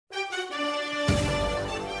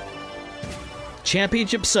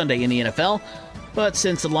Championship Sunday in the NFL, but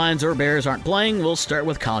since the Lions or Bears aren't playing, we'll start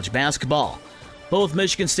with college basketball. Both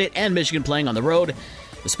Michigan State and Michigan playing on the road,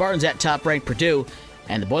 the Spartans at top-ranked Purdue,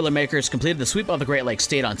 and the Boilermakers completed the sweep of the Great Lakes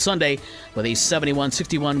State on Sunday with a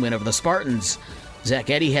 71-61 win over the Spartans. Zach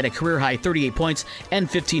Edey had a career-high 38 points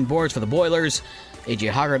and 15 boards for the Boilers. A.J.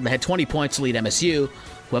 Hoggard had 20 points to lead MSU,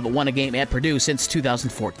 who haven't won a game at Purdue since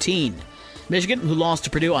 2014. Michigan, who lost to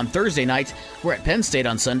Purdue on Thursday night, were at Penn State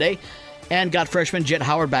on Sunday and got freshman Jett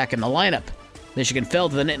Howard back in the lineup. Michigan fell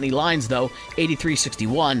to the Nittany Lions, though,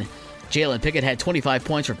 83-61. Jalen Pickett had 25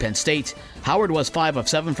 points for Penn State. Howard was 5 of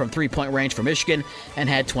 7 from three-point range for Michigan and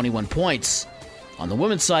had 21 points. On the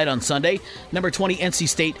women's side on Sunday, number 20 NC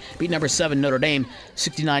State beat number 7 Notre Dame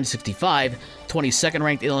 69-65.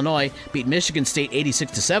 22nd-ranked Illinois beat Michigan State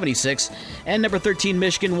 86-76, and number 13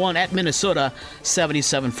 Michigan won at Minnesota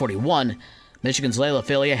 77-41. Michigan's Layla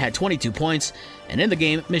Falia had 22 points, and in the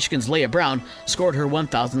game, Michigan's Leah Brown scored her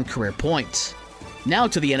 1,000th career point. Now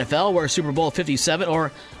to the NFL, where Super Bowl LVII,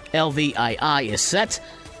 or LVII, is set.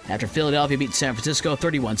 After Philadelphia beat San Francisco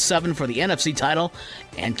 31-7 for the NFC title,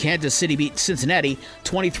 and Kansas City beat Cincinnati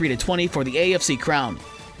 23-20 for the AFC crown.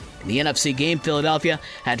 In the NFC game, Philadelphia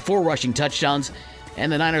had 4 rushing touchdowns,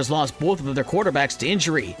 and the Niners lost both of their quarterbacks to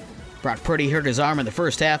injury. Brock Purdy hurt his arm in the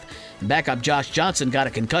first half, and backup Josh Johnson got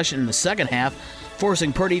a concussion in the second half,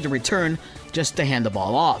 forcing Purdy to return just to hand the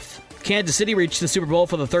ball off. Kansas City reached the Super Bowl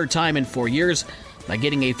for the third time in 4 years by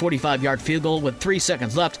getting a 45-yard field goal with 3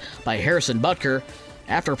 seconds left by Harrison Butker,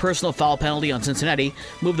 after a personal foul penalty on Cincinnati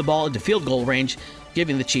moved the ball into field goal range,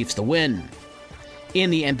 giving the Chiefs the win. In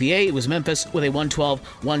the NBA, it was Memphis with a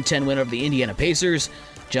 112-110 win over the Indiana Pacers.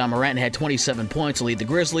 John Morant had 27 points to lead the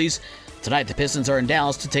Grizzlies. Tonight, the Pistons are in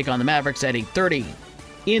Dallas to take on the Mavericks at 8:30.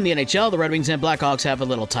 In the NHL, the Red Wings and Blackhawks have a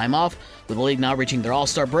little time off, with the league now reaching their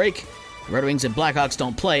All-Star break. The Red Wings and Blackhawks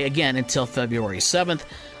don't play again until February 7th.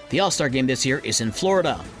 The All-Star game this year is in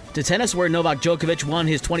Florida. To tennis, where Novak Djokovic won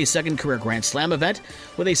his 22nd career Grand Slam event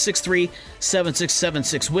with a 6-3, 7-6,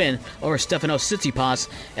 7-6 win over Stefanos Tsitsipas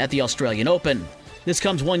at the Australian Open. This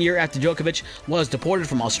comes 1 year after Djokovic was deported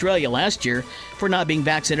from Australia last year for not being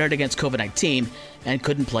vaccinated against COVID-19 and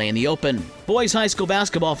couldn't play in the Open. Boys high school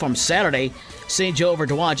basketball from Saturday, St. Joe over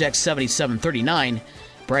Dowagiac 77-39,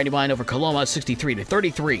 Brandywine over Coloma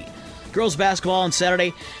 63-33. Girls basketball on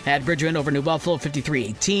Saturday had Bridgman over New Buffalo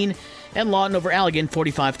 53-18 and Lawton over Allegan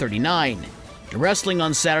 45-39. In wrestling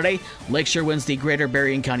on Saturday, Lakeshore wins the Greater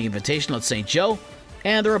Berrien County Invitational at St. Joe,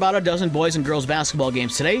 and there are about a dozen boys and girls basketball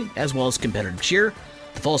games today, as well as competitive cheer.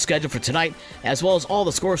 The full schedule for tonight, as well as all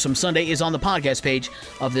the scores from Sunday, is on the podcast page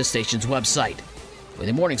of this station's website. With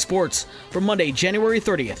the morning sports for Monday, January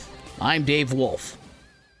 30th, I'm Dave Wolf.